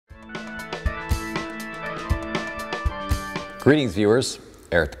Greetings viewers,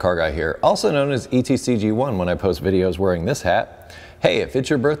 Eric the Car Guy here, also known as ETCG1 when I post videos wearing this hat. Hey, if it's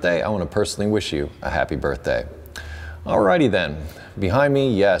your birthday, I want to personally wish you a happy birthday. Alrighty then, behind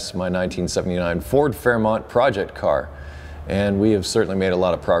me, yes, my 1979 Ford Fairmont project car. And we have certainly made a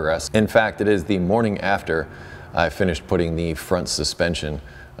lot of progress. In fact, it is the morning after I finished putting the front suspension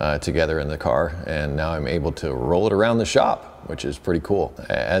together in the car, and now I'm able to roll it around the shop, which is pretty cool.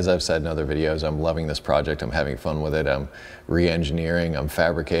 As I've said in other videos, I'm loving this project. I'm having fun with it. I'm re-engineering, I'm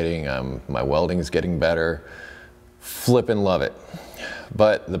fabricating, my welding is getting better. Flippin' love it.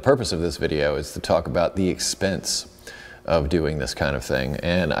 But the purpose of this video is to talk about the expense of doing this kind of thing.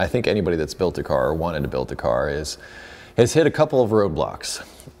 And I think anybody that's built a car or wanted to build a car has hit a couple of roadblocks.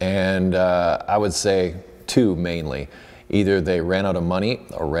 And I would say two mainly. Either they ran out of money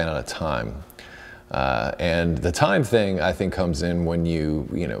or ran out of time. And the time thing, I think, comes in when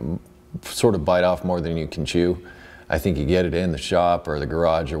you sort of bite off more than you can chew. I think you get it in the shop or the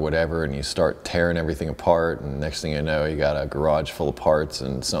garage or whatever, and you start tearing everything apart, and next thing you know, you got a garage full of parts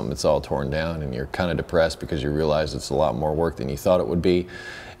and something that's all torn down, and you're kind of depressed because you realize it's a lot more work than you thought it would be,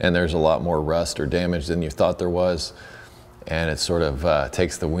 and there's a lot more rust or damage than you thought there was, and it sort of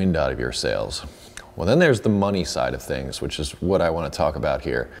takes the wind out of your sails. Well, then there's the money side of things, which is what I want to talk about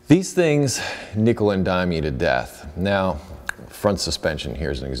here. These things nickel and dime you to death. Now, front suspension,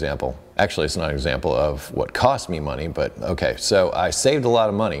 here's an example. Actually, it's not an example of what cost me money, but okay, so I saved a lot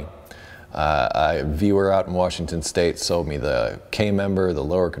of money. A viewer out in Washington State sold me the K-member, the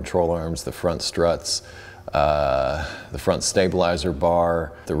lower control arms, the front struts, the front stabilizer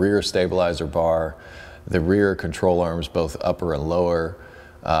bar, the rear stabilizer bar, the rear control arms, both upper and lower,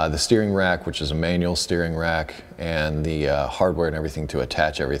 the steering rack, which is a manual steering rack, and the hardware and everything to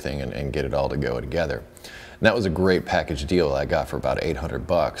attach everything and get it all to go together. And that was a great package deal I got for about 800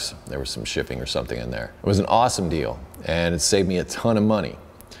 bucks. There was some shipping or something in there. It was an awesome deal, and it saved me a ton of money.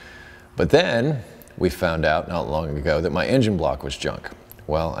 But then we found out not long ago that my engine block was junk.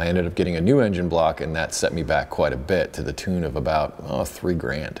 Well, I ended up getting a new engine block, and that set me back quite a bit, to the tune of about $3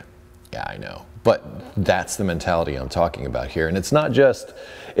 grand. Yeah, I know. But that's the mentality I'm talking about here. And it's not just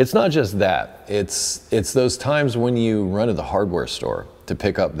that. It's those times when you run to the hardware store to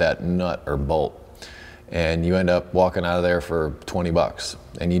pick up that nut or bolt, and you end up walking out of there for 20 bucks.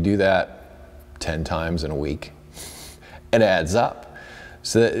 And you do that 10 times in a week. It adds up.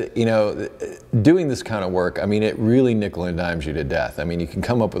 So, doing this kind of work, I mean, it really nickel and dimes you to death. I mean, you can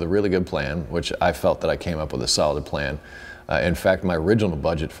come up with a really good plan, which I felt that I came up with a solid plan. In fact, my original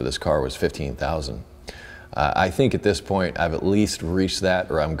budget for this car was $15,000. I think at this point I've at least reached that,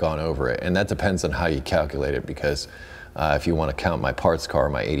 or I'm gone over it, and that depends on how you calculate it, because if you want to count my parts car,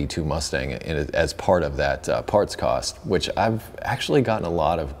 my '82 Mustang, as part of that parts cost, which I've actually gotten a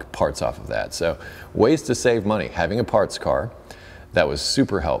lot of parts off of that. So ways to save money: having a parts car, that was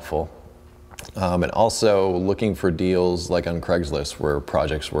super helpful. And also looking for deals like on Craigslist, where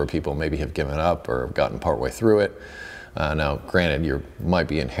projects where people maybe have given up or have gotten partway through it. Now, granted, you might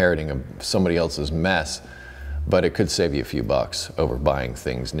be inheriting somebody else's mess, but it could save you a few bucks over buying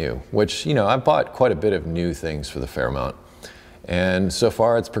things new, which, I've bought quite a bit of new things for the Fairmont, and so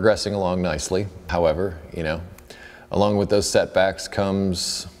far it's progressing along nicely. However, along with those setbacks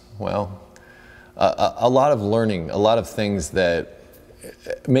comes, well, a lot of learning, a lot of things that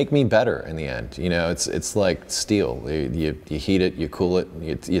make me better in the end. It's like steel. You heat it, you cool it,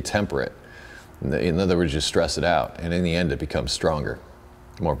 you temper it. In other words, you stress it out, and in the end it becomes stronger.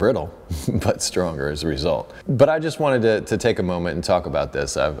 More brittle, but stronger as a result. But I just wanted to take a moment and talk about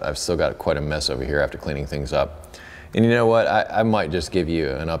this. I've still got quite a mess over here after cleaning things up. And you know what? I might just give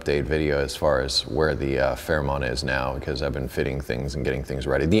you an update video as far as where the Fairmont is now, because I've been fitting things and getting things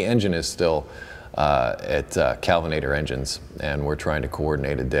ready. The engine is still at Calvinator Engines, and we're trying to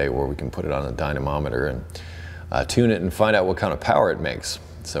coordinate a day where we can put it on a dynamometer and tune it and find out what kind of power it makes.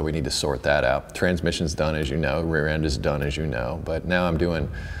 So we need to sort that out. Transmission's done, as you know. Rear end is done, as you know. But now I'm doing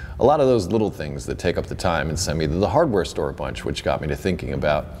a lot of those little things that take up the time and send me to the hardware store a bunch, which got me to thinking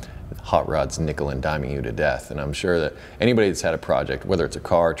about hot rods nickel and diming you to death. And I'm sure that anybody that's had a project, whether it's a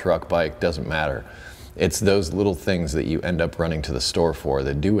car, truck, bike, doesn't matter. It's those little things that you end up running to the store for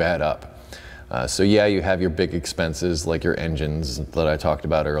that do add up. So yeah, you have your big expenses like your engines that I talked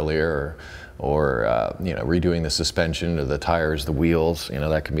about earlier, or redoing the suspension or the tires, the wheels.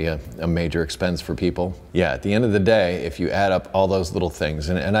 That can be a major expense for people. Yeah, at the end of the day, if you add up all those little things,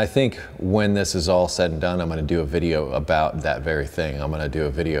 and I think when this is all said and done, I'm gonna do a video about that very thing. I'm gonna do a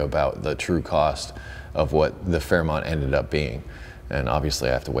video about the true cost of what the Fairmont ended up being. And obviously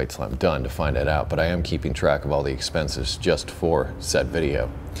I have to wait till I'm done to find it out, but I am keeping track of all the expenses just for said video.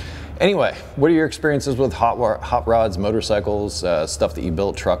 Anyway, what are your experiences with hot rods, motorcycles, stuff that you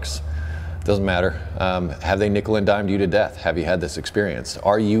built, trucks? Doesn't matter. Have they nickel and dimed you to death? Have you had this experience?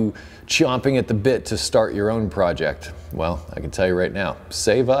 Are you chomping at the bit to start your own project? Well, I can tell you right now,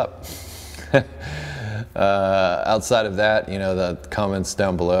 save up. Outside of that, you know, the comments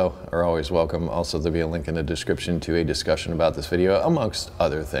down below are always welcome. Also, there'll be a link in the description to a discussion about this video, amongst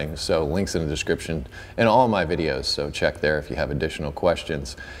other things. So links in the description in all my videos, so check there if you have additional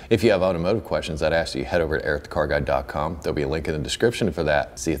questions. If you have automotive questions, I'd ask you head over to ericthecarguy.com. There'll be a link in the description for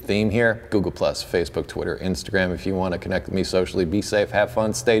that. See a theme here? Google+, Facebook, Twitter, Instagram. If you want to connect with me socially, be safe, have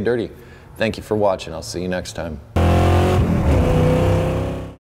fun, stay dirty. Thank you for watching. I'll see you next time.